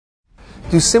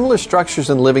Do similar structures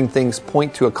in living things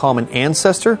point to a common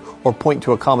ancestor or point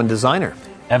to a common designer?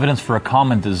 Evidence for a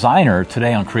common designer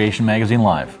today on Creation Magazine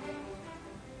Live.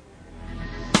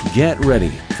 Get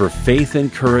ready for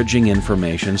faith-encouraging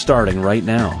information starting right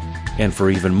now. And for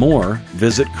even more,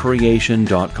 visit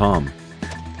creation.com.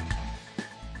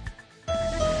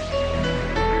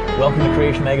 Welcome to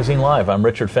Creation Magazine Live. I'm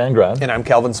Richard Fangrad. And I'm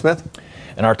Calvin Smith.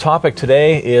 And our topic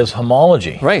today is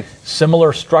homology. Right.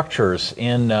 Similar structures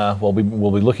in, we'll be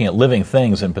looking at living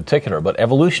things in particular, but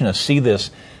evolutionists see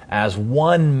this as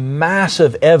one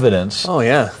massive evidence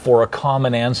for a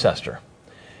common ancestor.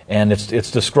 And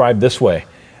it's described this way.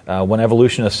 When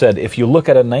evolutionists said, if you look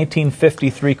at a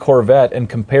 1953 Corvette and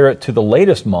compare it to the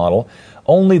latest model,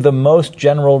 only the most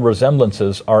general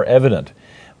resemblances are evident.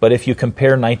 But if you compare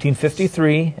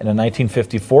 1953 and a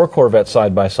 1954 Corvette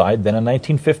side by side, then a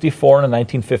 1954 and a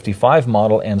 1955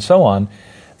 model, and so on,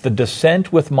 the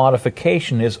descent with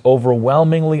modification is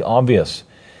overwhelmingly obvious.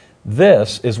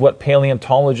 This is what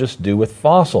paleontologists do with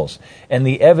fossils, and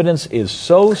the evidence is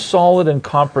so solid and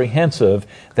comprehensive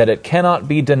that it cannot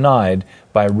be denied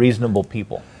by reasonable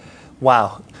people.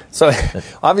 Wow. So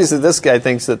obviously this guy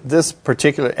thinks that this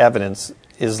particular evidence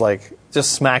is like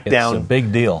just smack down. It's a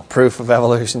big deal. Proof of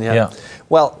evolution, yeah.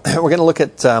 Well, we're going to look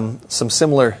at some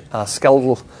similar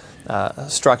skeletal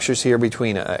structures here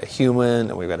between a human,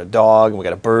 and we've got a dog, and we've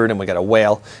got a bird, and we've got a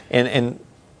whale. And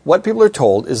what people are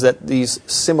told is that these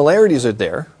similarities are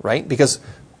there, right? Because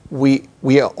we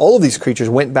all of these creatures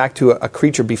went back to a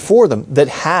creature before them that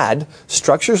had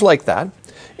structures like that,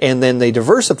 and then they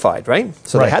diversified, right?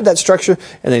 So they had that structure,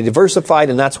 and they diversified,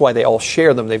 and that's why they all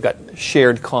share them. They've got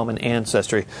shared common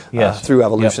ancestry through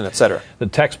evolution, etc. The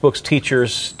textbooks,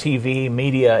 teachers, TV,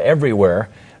 media, everywhere,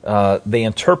 they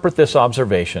interpret this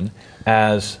observation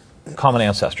as common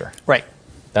ancestor. Right.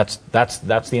 That's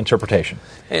the interpretation.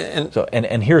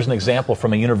 And here's an example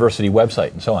from a university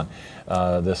website and so on.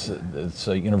 This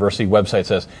university website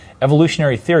says,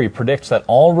 evolutionary theory predicts that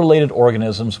all related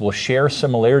organisms will share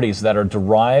similarities that are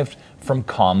derived from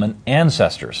common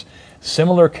ancestors.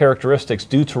 Similar characteristics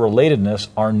due to relatedness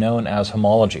are known as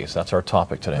homologies. That's our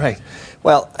topic today. Right.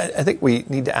 Well, I think we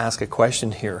need to ask a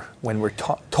question here when we're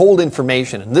told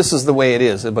information, and this is the way it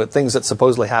is, about things that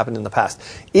supposedly happened in the past.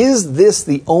 Is this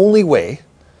the only way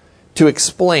to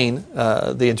explain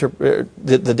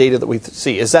the data that we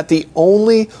see? Is that the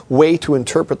only way to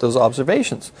interpret those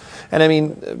observations? And I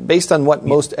mean, based on what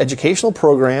most educational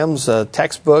programs,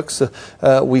 textbooks,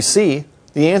 we see,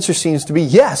 the answer seems to be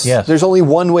yes. There's only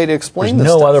one way to explain this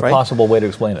stuff. There's no other possible way to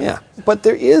explain it. Yeah, but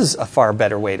there is a far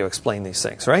better way to explain these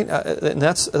things, right? And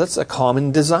that's a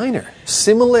common designer.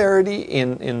 Similarity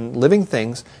in living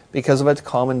things because of a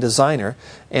common designer,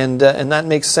 and that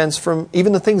makes sense from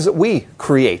even the things that we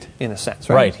create, in a sense,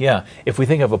 right? Right. Yeah. If we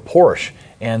think of a Porsche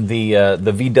and the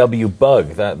VW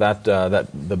Bug,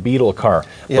 the Beetle car,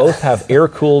 both have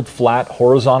air-cooled, flat,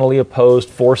 horizontally opposed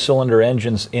four-cylinder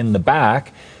engines in the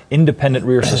back, independent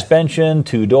rear suspension,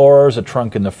 two doors, a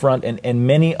trunk in the front, and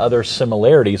many other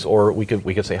similarities, or we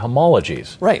could say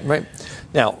homologies. Right.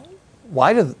 Now,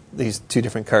 why do these two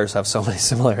different cars have so many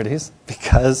similarities?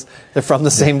 Because they're from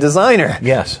the same designer.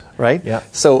 Yes. Right? Yeah.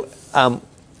 So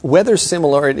whether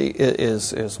similarity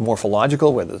is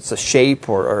morphological, whether it's a shape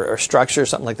or structure,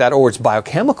 something like that, or it's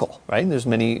biochemical, right? There's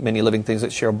many living things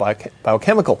that share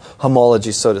biochemical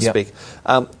homology, so to speak.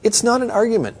 It's not an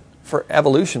argument for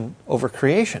evolution over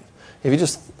creation. If you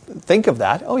just think of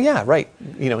that, oh yeah, right.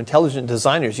 Intelligent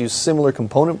designers use similar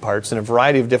component parts in a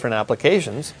variety of different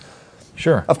applications.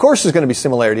 Sure. Of course there's going to be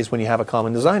similarities when you have a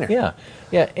common designer. Yeah.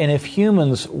 And if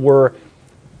humans were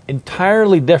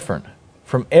entirely different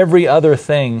from every other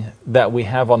thing that we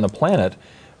have on the planet,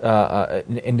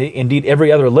 indeed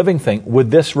every other living thing,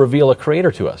 would this reveal a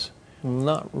creator to us?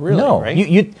 Not really, no. Right?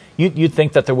 You'd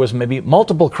think that there was maybe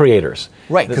multiple creators.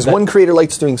 Right, because one creator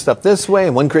likes doing stuff this way,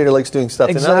 and one creator likes doing stuff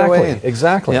another way.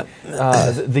 Exactly.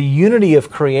 The unity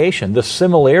of creation, the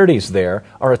similarities there,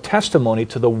 are a testimony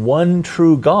to the one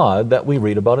true God that we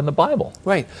read about in the Bible.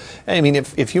 Right. I mean,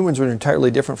 if humans were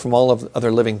entirely different from all of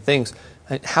other living things,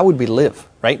 how would we live,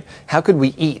 right? How could we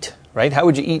eat, right? How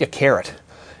would you eat a carrot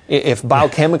if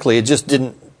biochemically it just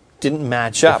didn't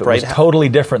match up, right? It was totally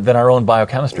different than our own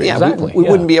biochemistry. Yeah, exactly. We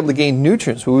wouldn't be able to gain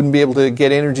nutrients. We wouldn't be able to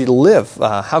get energy to live.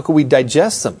 How could we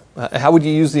digest them? How would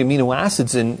you use the amino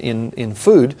acids in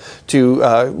food to,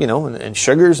 and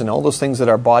sugars and all those things that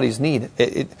our bodies need?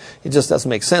 It just doesn't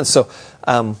make sense. So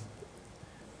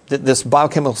this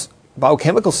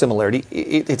biochemical similarity,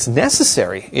 it's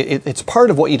necessary. It's part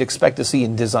of what you'd expect to see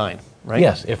in design. right?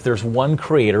 Yes, if there's one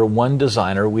creator, one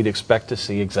designer, we'd expect to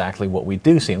see exactly what we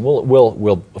do see. And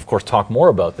we'll of course, talk more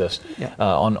about this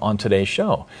on today's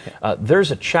show.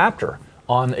 There's a chapter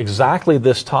on exactly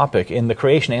this topic in the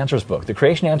Creation Answers book. The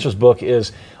Creation Answers book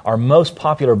is our most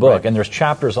popular book, and there's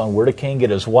chapters on where did Cain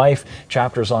get his wife,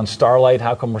 chapters on starlight,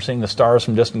 how come we're seeing the stars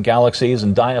from distant galaxies,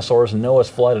 and dinosaurs, and Noah's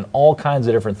flood, and all kinds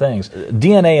of different things.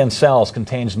 DNA in cells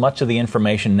contains much of the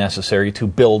information necessary to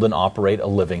build and operate a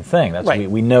living thing.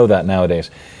 We know that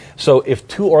nowadays. So if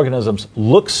two organisms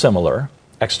look similar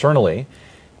externally,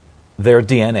 their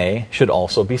DNA should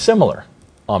also be similar.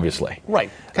 Obviously. Right.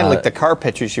 Kind of like the car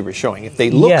pictures you were showing. If they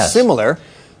look similar,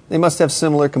 they must have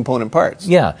similar component parts.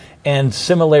 Yeah. And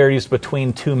similarities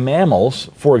between two mammals,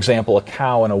 for example, a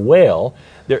cow and a whale,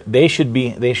 they should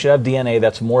have DNA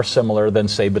that's more similar than,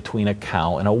 say, between a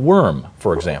cow and a worm,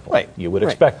 for example. Right. You would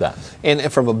expect that. And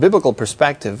from a biblical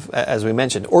perspective, as we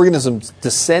mentioned, organisms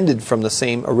descended from the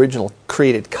same original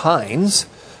created kinds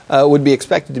would be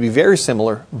expected to be very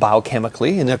similar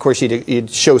biochemically. And, of course,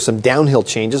 you'd show some downhill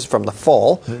changes from the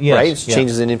fall, right?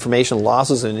 Changes in information,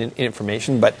 losses in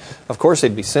information, but, of course,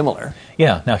 they'd be similar.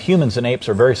 Yeah. Now, humans and apes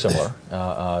are very similar.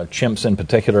 Chimps, in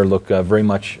particular, look very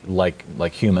much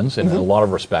like humans in a lot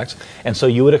of respects. And so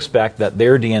you would expect that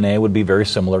their DNA would be very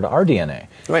similar to our DNA.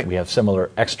 Right. We have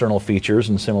similar external features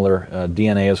and similar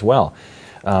DNA as well.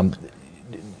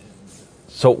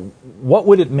 So what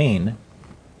would it mean,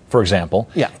 for example,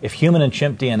 if human and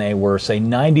chimp DNA were, say,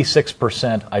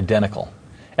 96% identical?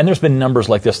 And there's been numbers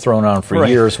like this thrown around for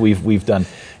years. We've done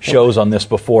shows on this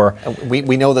before. We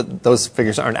know that those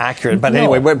figures aren't accurate, but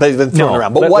anyway, they've been thrown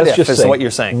around. But what if is what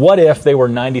you're saying? What if they were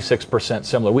 96%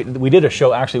 similar? We did a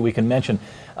show, actually, we can mention,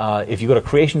 if you go to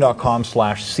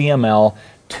creation.com/CML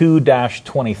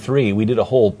 2-23, we did a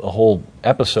whole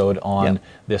episode on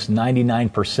this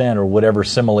 99% or whatever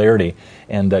similarity,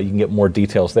 and you can get more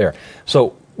details there.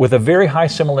 So with a very high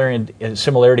similarity in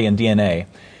DNA,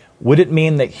 would it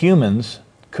mean that humans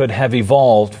could have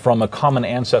evolved from a common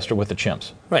ancestor with the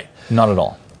chimps? Right. Not at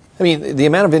all. I mean, the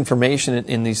amount of information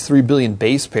in these 3 billion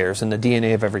base pairs in the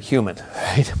DNA of every human,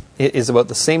 right, is about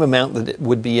the same amount that it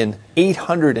would be in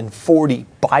 840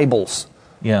 Bibles.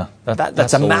 Yeah,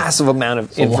 that's a massive amount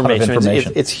of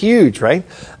information. It's huge, right?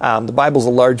 The Bible's a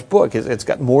large book. It's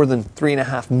got more than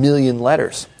 3.5 million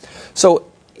letters. So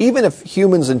even if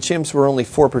humans and chimps were only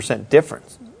 4%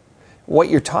 different, what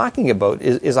you're talking about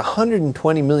is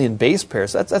 120 million base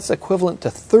pairs. That's equivalent to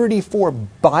 34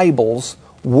 Bibles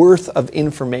worth of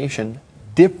information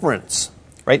difference,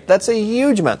 right? That's a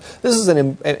huge amount. This is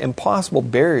an impossible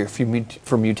barrier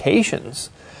for mutations.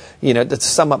 You know, to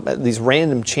sum up these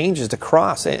random changes to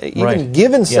cross, even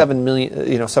given 7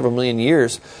 million, several million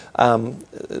years,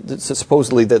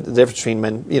 supposedly the difference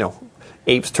between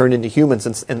apes turned into humans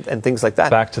and things like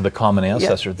that. Back to the common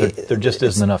ancestor, there just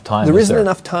isn't enough time. There isn't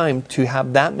enough time to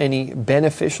have that many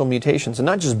beneficial mutations, and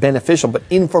not just beneficial, but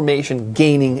information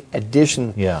gaining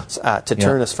addition to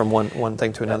turn us from one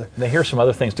thing to another. Now, here's some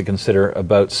other things to consider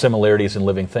about similarities in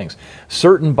living things.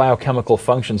 Certain biochemical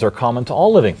functions are common to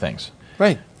all living things.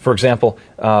 Right. For example,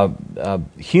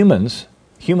 human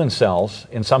cells,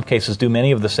 in some cases, do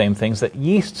many of the same things that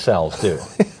yeast cells do,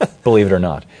 believe it or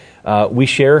not. We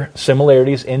share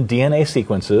similarities in DNA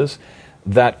sequences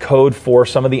that code for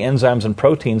some of the enzymes and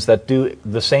proteins that do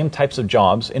the same types of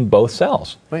jobs in both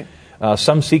cells. Right.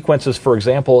 Some sequences, for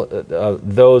example,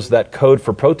 those that code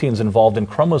for proteins involved in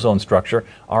chromosome structure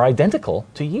are identical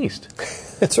to yeast.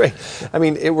 That's right. I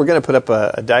mean, we're going to put up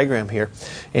a diagram here.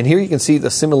 And here you can see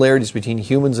the similarities between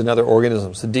humans and other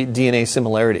organisms, the DNA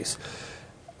similarities.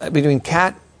 Between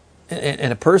cat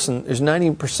and a person, there's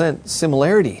 90%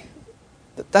 similarity.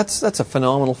 That's a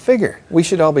phenomenal figure. We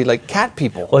should all be like cat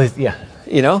people. Well, yeah.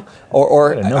 You know,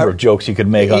 or a number of jokes you could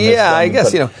make on this. Yeah, I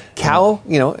guess, cow,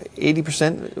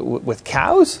 80% with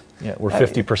cows. Yeah, we're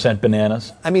 50%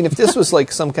 bananas. I mean, if this was like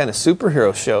some kind of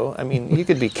superhero show, I mean, you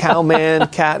could be cowman,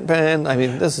 catman. I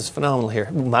mean, this is phenomenal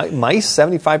here. Mice,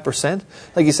 75%.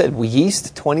 Like you said,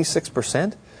 yeast,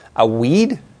 26%. A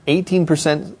weed,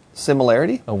 18%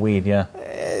 similarity. A weed, yeah.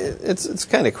 It's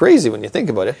kind of crazy when you think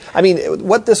about it. I mean,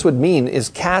 what this would mean is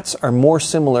cats are more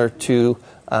similar to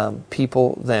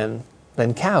people than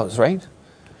cows, right?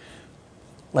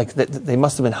 Like they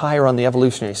must have been higher on the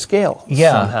evolutionary scale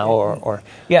somehow, or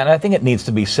and I think it needs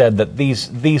to be said that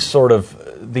these sort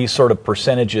of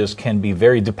percentages can be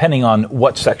varied depending on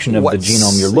what section of the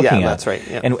genome you're looking at. Yeah, that's right.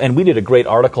 Yeah. And we did a great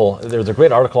article. There's a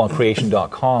great article on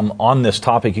creation.com on this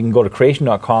topic. You can go to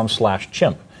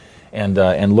creation.com/chimp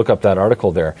and look up that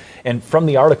article there. And from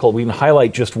the article, we can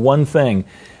highlight just one thing.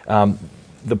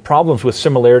 The problems with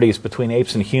similarities between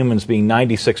apes and humans being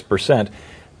 96%.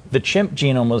 the chimp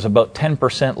genome was about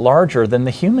 10% larger than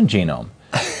the human genome.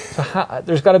 So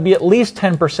there's got to be at least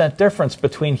 10% difference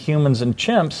between humans and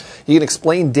chimps. You can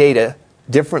explain data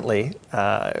differently,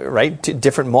 right? To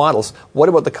different models. What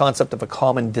about the concept of a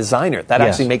common designer? That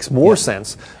actually makes more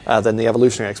sense than the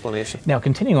evolutionary explanation. Now,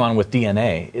 continuing on with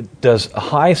DNA, does a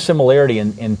high similarity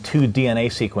in two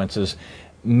DNA sequences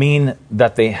mean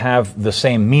that they have the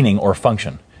same meaning or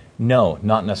function? No,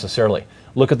 not necessarily.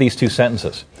 Look at these two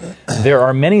sentences. There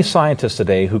are many scientists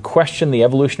today who question the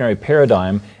evolutionary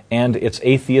paradigm and its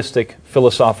atheistic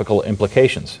philosophical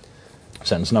implications.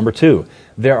 Sentence number 2.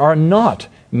 There are not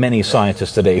many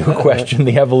scientists today who question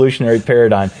the evolutionary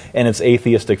paradigm and its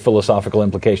atheistic philosophical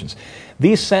implications.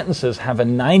 These sentences have a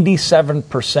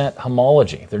 97%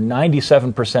 homology. They're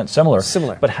 97%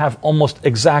 similar, but have almost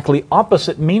exactly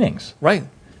opposite meanings. Right.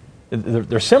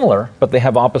 They're similar, but they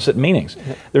have opposite meanings.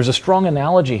 There's a strong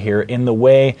analogy here in the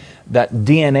way that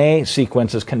DNA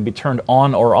sequences can be turned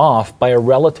on or off by a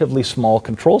relatively small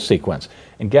control sequence.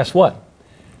 And guess what?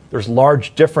 There's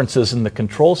large differences in the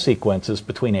control sequences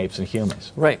between apes and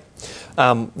humans. Right.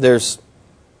 There's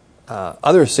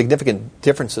other significant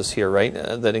differences here, right,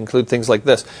 that include things like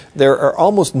this. There are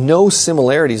almost no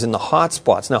similarities in the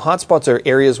hotspots. Now, hotspots are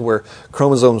areas where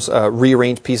chromosomes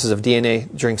rearrange pieces of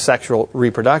DNA during sexual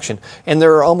reproduction, and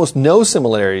there are almost no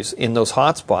similarities in those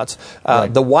hotspots.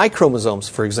 Right. The Y chromosomes,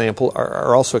 for example,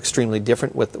 are also extremely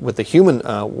different, with the human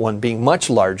one being much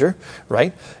larger,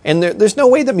 right? And there's no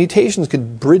way that mutations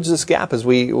could bridge this gap, as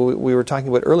we were talking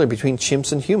about earlier, between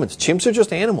chimps and humans. Chimps are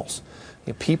just animals.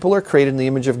 People are created in the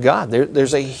image of God.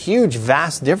 There's a huge,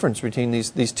 vast difference between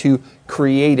these two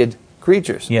created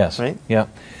creatures. Yes. Right? Yeah.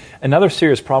 Another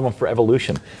serious problem for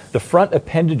evolution. The front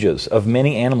appendages of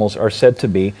many animals are said to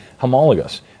be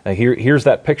homologous. Here's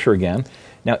that picture again.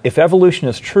 Now, if evolution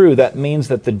is true, that means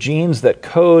that the genes that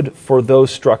code for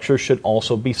those structures should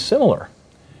also be similar,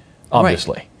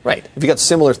 obviously. Right. If you got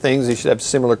similar things, you should have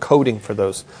similar coding for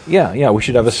those. Yeah, we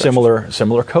should have a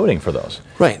similar coding for those.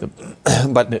 Right.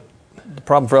 But the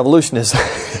problem for evolution is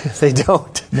they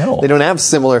don't. No. They don't have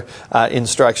similar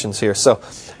instructions here. So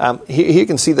here you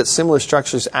can see that similar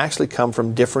structures actually come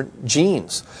from different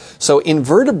genes. So in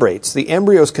vertebrates, the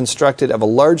embryo is constructed of a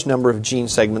large number of gene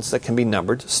segments that can be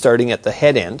numbered, starting at the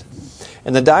head end.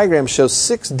 And the diagram shows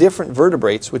 6 different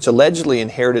vertebrates which allegedly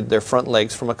inherited their front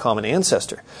legs from a common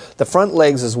ancestor. The front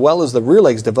legs as well as the rear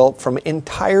legs developed from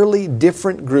entirely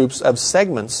different groups of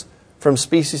segments from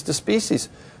species to species.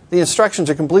 The instructions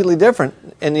are completely different,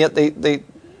 and yet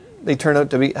they turn out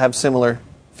to have similar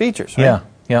features. Right?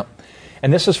 Yeah.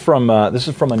 And this is from a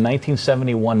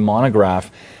 1971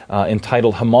 monograph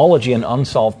entitled "Homology: An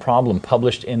Unsolved Problem,"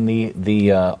 published in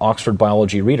the Oxford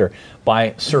Biology Reader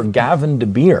by Sir Gavin de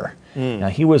Beer. Now,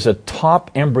 he was a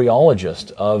top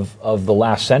embryologist of the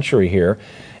last century here,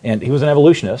 and he was an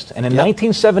evolutionist. And in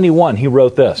 1971, he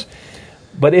wrote this.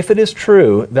 But if it is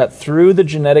true that through the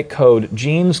genetic code,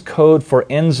 genes code for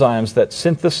enzymes that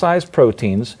synthesize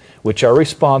proteins, which are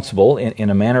responsible, in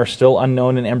a manner still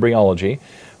unknown in embryology,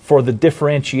 for the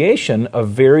differentiation of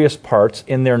various parts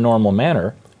in their normal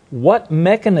manner, what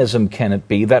mechanism can it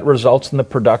be that results in the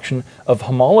production of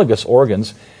homologous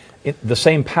organs, the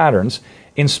same patterns,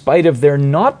 in spite of their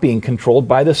not being controlled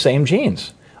by the same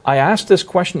genes? I asked this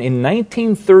question in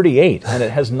 1938, and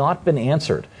it has not been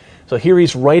answered. So here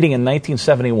he's writing in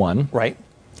 1971. Right.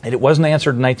 And it wasn't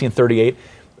answered in 1938.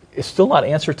 It's still not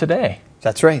answered today.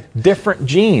 That's right. Different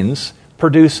genes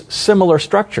produce similar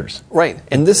structures. Right.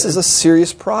 And this is a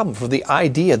serious problem for the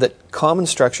idea that common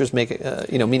structures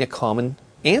mean a common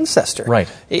ancestor. Right.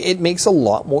 It makes a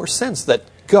lot more sense that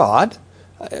God,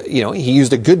 he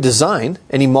used a good design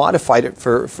and he modified it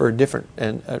for different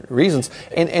reasons.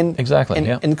 And exactly.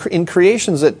 And in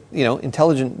creations that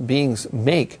intelligent beings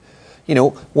make,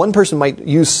 one person might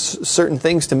use certain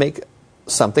things to make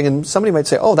something, and somebody might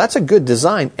say, "Oh, that's a good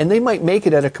design," and they might make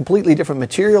it at a completely different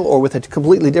material or with a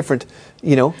completely different,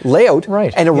 layout,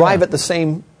 right. and arrive at the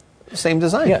same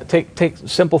design. Yeah, take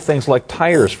simple things like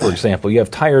tires, for example. You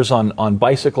have tires on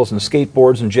bicycles and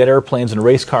skateboards and jet airplanes and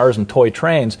race cars and toy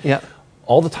trains. Yeah.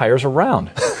 All the tires are round.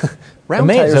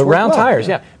 Round tires,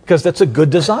 yeah, because that's a good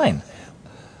design.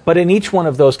 But in each one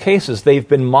of those cases, they've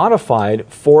been modified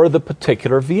for the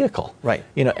particular vehicle. Right.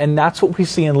 And that's what we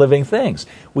see in living things.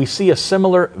 We see a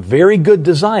similar, very good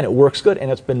design. It works good, and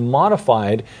it's been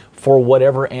modified for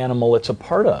whatever animal it's a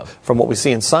part of. From what we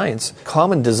see in science,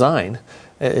 common design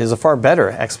is a far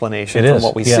better explanation from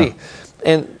what we see.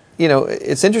 And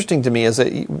it's interesting to me is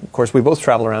that, of course, we both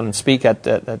travel around and speak at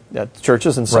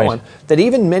churches and so on, that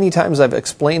even many times I've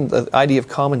explained the idea of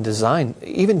common design,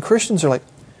 even Christians are like,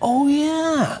 "Oh,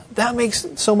 yeah, that makes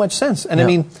so much sense." And I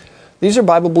mean, These are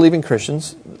Bible-believing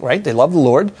Christians, right? They love the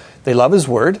Lord. They love His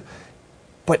Word.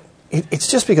 But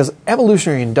it's just because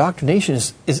evolutionary indoctrination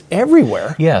is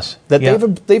everywhere. Yes. That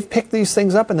they've picked these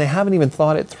things up and they haven't even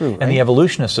thought it through. Right? And the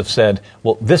evolutionists have said,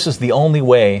 well, this is the only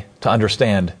way to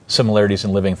understand similarities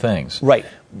in living things. Right.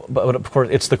 But of course,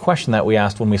 it's the question that we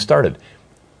asked when we started.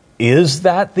 Is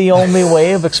that the only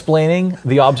way of explaining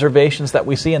the observations that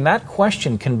we see? And that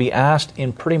question can be asked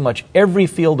in pretty much every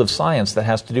field of science that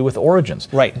has to do with origins.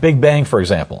 Right. Big Bang, for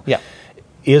example. Yeah.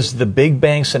 Is the Big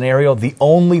Bang scenario the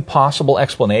only possible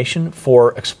explanation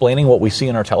for explaining what we see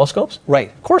in our telescopes? Right.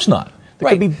 Of course not. There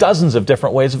could be dozens of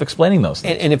different ways of explaining those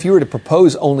things. And if you were to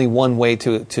propose only one way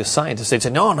to scientists, they'd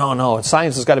say, no,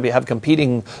 science has got to have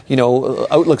competing,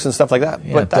 outlooks and stuff like that.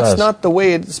 Yeah, but that's not the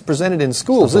way it's presented in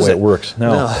schools, is it? That's the way it works.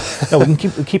 No. No, we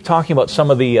can keep talking about some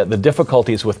of the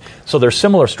difficulties with, so they're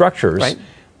similar structures, right,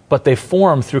 but they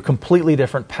form through completely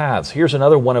different paths. Here's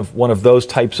another one of those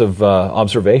types of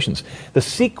observations. The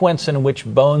sequence in which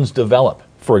bones develop.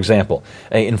 For example,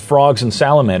 in frogs and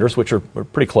salamanders, which are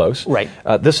pretty close, right.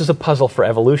 This is a puzzle for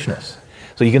evolutionists.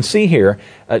 So you can see here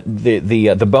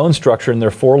the bone structure in their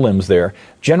forelimbs there.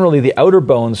 Generally, the outer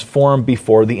bones form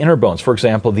before the inner bones. For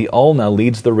example, the ulna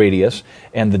leads the radius,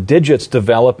 and the digits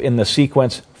develop in the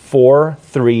sequence 4,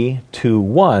 3, 2,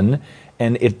 1,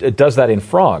 and it does that in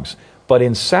frogs. But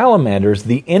in salamanders,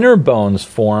 the inner bones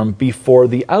form before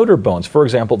the outer bones. For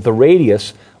example, the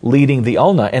radius leading the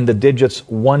ulna and the digits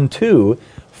 1, 2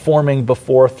 forming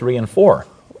before 3 and 4.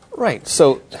 Right.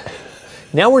 So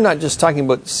now we're not just talking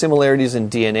about similarities in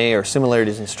DNA or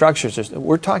similarities in structures.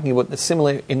 We're talking about the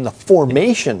similarity in the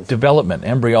formation. Development,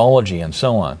 embryology, and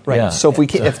so on. Right. Yeah. So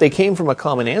if they came from a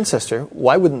common ancestor,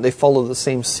 why wouldn't they follow the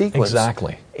same sequence?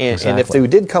 Exactly. And if they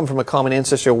did come from a common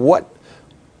ancestor, what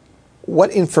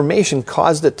information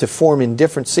caused it to form in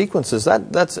different sequences?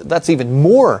 That's even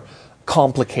more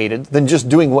complicated than just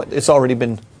doing what it's already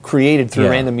been created through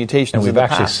random mutations. And we've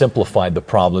actually simplified the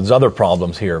problem. There's other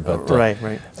problems here, but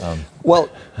right. Well,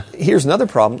 here's another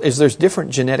problem: is there's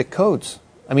different genetic codes.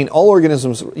 I mean, all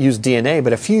organisms use DNA,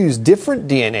 but a few use different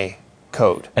DNA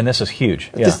code. And this is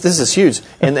huge. Yeah. This is huge.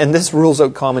 And this rules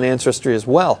out common ancestry as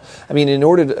well. I mean, in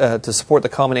order to support the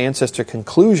common ancestor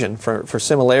conclusion for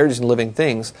similarities in living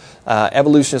things,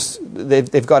 evolutionists,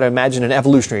 they've got to imagine an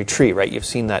evolutionary tree, right? You've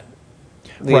seen that,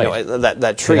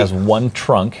 that tree. It has one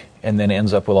trunk and then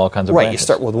ends up with all kinds of branches. Right, you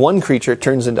start with one creature, it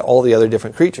turns into all the other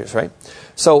different creatures, right?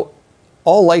 So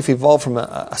all life evolved from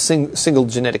a single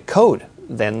genetic code.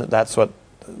 Then that's what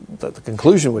the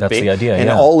conclusion would be. That's the idea, and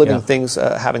all living things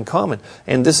have in common.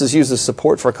 And this is used as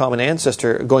support for a common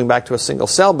ancestor going back to a single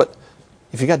cell. But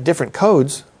if you got different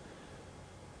codes,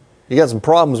 you got some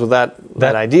problems with that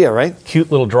idea, right? Cute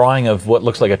little drawing of what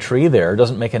looks like a tree there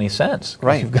doesn't make any sense.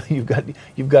 Right. You've got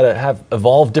to have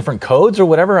evolved different codes or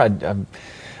whatever. Exactly.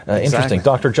 Interesting.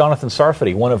 Dr. Jonathan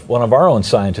Sarfati, one of our own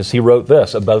scientists, he wrote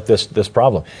this about this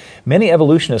problem. Many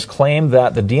evolutionists claim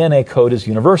that the DNA code is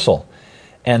universal,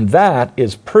 and that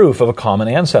is proof of a common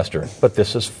ancestor. But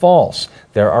this is false.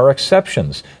 There are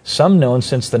exceptions, some known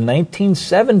since the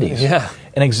 1970s. Yeah.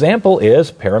 An example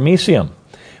is paramecium,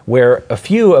 where a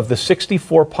few of the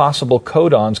 64 possible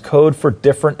codons code for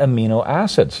different amino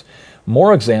acids.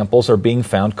 More examples are being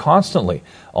found constantly.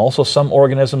 Also, some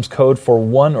organisms code for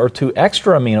 1 or 2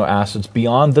 extra amino acids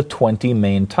beyond the 20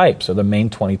 main types, or the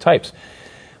main 20 types.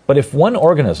 But if one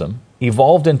organism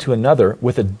evolved into another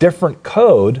with a different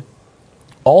code,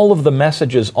 all of the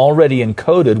messages already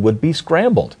encoded would be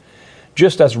scrambled,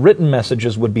 just as written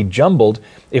messages would be jumbled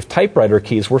if typewriter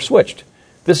keys were switched.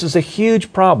 This is a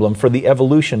huge problem for the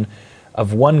evolution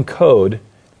of one code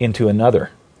into another.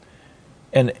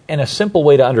 And a simple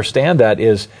way to understand that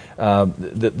is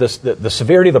the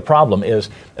severity of the problem is,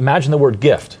 imagine the word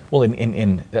gift. Well, in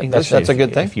English, that's a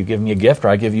good thing. If you give me a gift or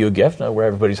I give you a gift, where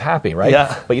everybody's happy, right?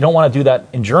 Yeah. But you don't want to do that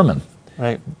in German.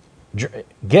 Right.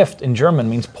 Gift in German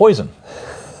means poison.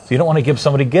 So you don't want to give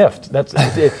somebody gift.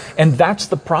 And that's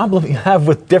the problem you have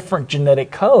with different genetic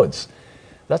codes.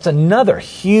 That's another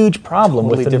huge problem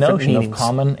with the notion of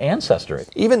common ancestry.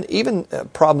 Even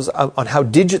problems on how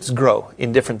digits grow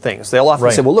in different things. They'll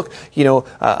often say, well, look,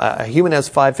 a human has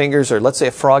 5 fingers, or let's say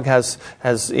a frog has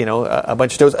a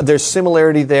bunch of toes. There's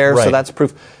similarity there, so that's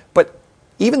proof. But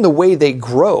even the way they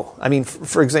grow, I mean,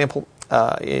 for example,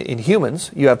 in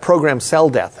humans, you have programmed cell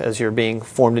death as you're being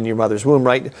formed in your mother's womb,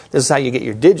 right? This is how you get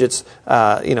your digits.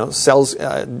 Cells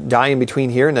die in between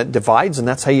here, and it divides, and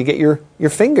that's how you get your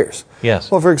fingers.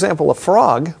 Yes. Well, for example, a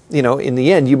frog, in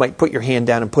the end, you might put your hand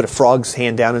down and put a frog's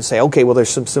hand down and say, okay, well, there's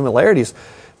some similarities.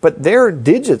 But their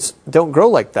digits don't grow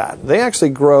like that. They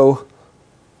actually grow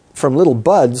from little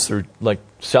buds. Through like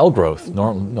cell growth,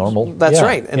 normal. That's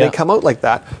right, and they come out like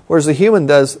that. Whereas the human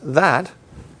does that.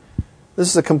 This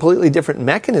is a completely different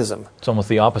mechanism. It's almost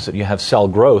the opposite. You have cell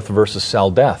growth versus cell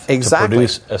death. Exactly.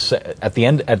 To produce at the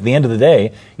end of the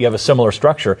day, you have a similar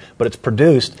structure, but it's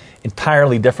produced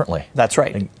entirely differently. That's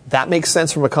right. That makes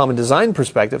sense from a common design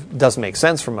perspective. Doesn't make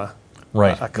sense from a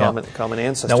common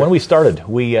ancestor. Now, when we started,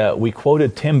 we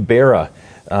quoted Tim Berra,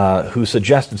 who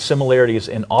suggested similarities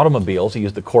in automobiles. He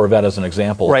used the Corvette as an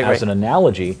example, an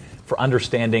analogy for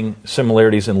understanding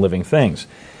similarities in living things.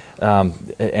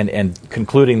 And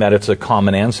concluding that it's a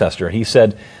common ancestor. He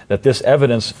said that this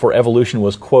evidence for evolution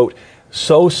was, quote,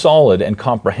 so solid and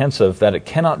comprehensive that it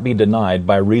cannot be denied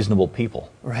by reasonable people.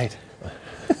 Right.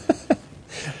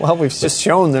 Well, we've just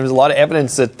shown there's a lot of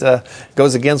evidence that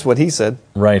goes against what he said.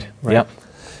 Right. Yep.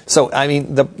 So, I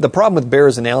mean, the problem with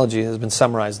Berra's analogy has been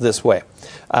summarized this way.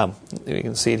 You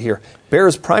can see it here.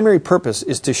 Berra's primary purpose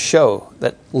is to show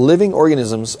that living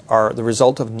organisms are the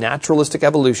result of naturalistic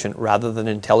evolution rather than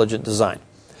intelligent design.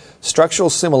 Structural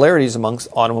similarities amongst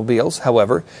automobiles,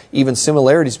 however, even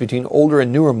similarities between older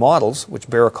and newer models, which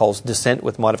Berra calls descent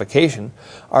with modification,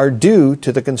 are due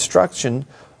to construction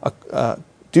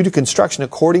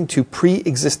according to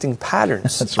pre-existing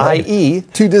patterns, right. i.e.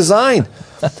 to design.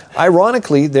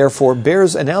 Ironically, therefore,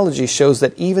 Berra's analogy shows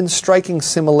that even striking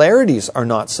similarities are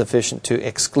not sufficient to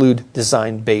exclude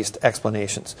design-based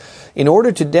explanations. In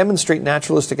order to demonstrate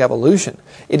naturalistic evolution,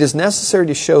 it is necessary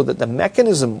to show that the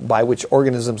mechanism by which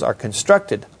organisms are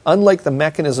constructed, unlike the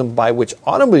mechanism by which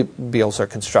automobiles are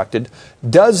constructed,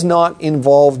 does not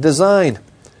involve design.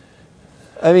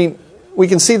 I mean, we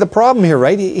can see the problem here,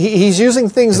 right? He's using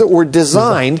things that were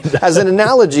designed as an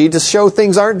analogy to show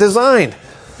things aren't designed.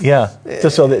 Yeah,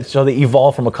 so they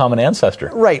evolved from a common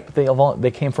ancestor. Right.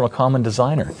 They came from a common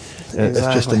designer. Exactly.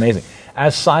 It's just amazing.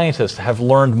 As scientists have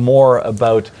learned more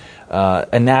about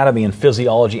anatomy and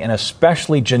physiology, and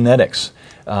especially genetics,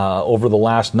 over the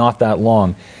last not that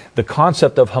long, the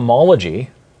concept of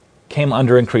homology came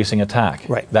under increasing attack.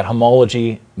 Right. That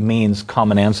homology means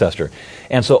common ancestor.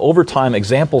 And so over time,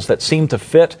 examples that seem to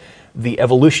fit the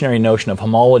evolutionary notion of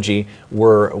homology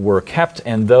were kept,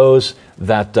 and those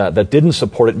that didn't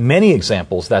support it, many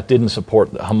examples that didn't support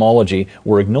homology,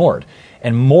 were ignored.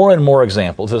 And more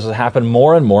examples, this has happened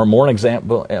more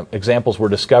examples were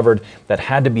discovered that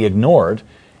had to be ignored,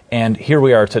 and here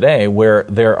we are today where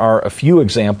there are a few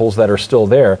examples that are still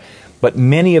there, but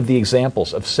many of the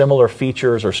examples of similar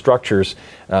features or structures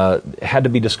had to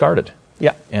be discarded.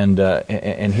 Yeah. And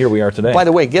here we are today. By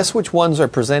the way, guess which ones are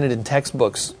presented in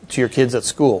textbooks to your kids at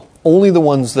school? Only the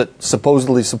ones that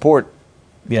supposedly support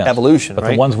evolution, but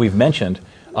right? the ones we've mentioned,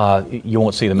 you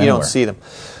won't see them anywhere. You don't see them.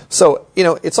 So,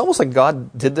 it's almost like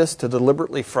God did this to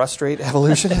deliberately frustrate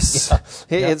evolutionists.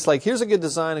 It's like, here's a good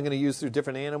design I'm going to use through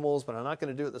different animals, but I'm not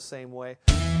going to do it the same way.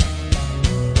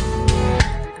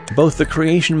 Both the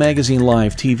Creation Magazine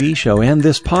Live TV show and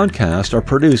this podcast are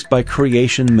produced by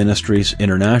Creation Ministries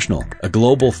International, a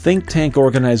global think tank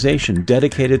organization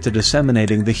dedicated to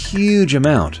disseminating the huge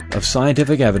amount of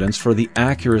scientific evidence for the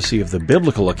accuracy of the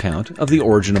biblical account of the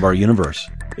origin of our universe.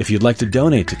 If you'd like to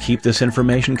donate to keep this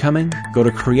information coming, go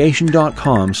to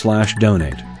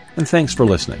creation.com/donate. And thanks for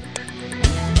listening.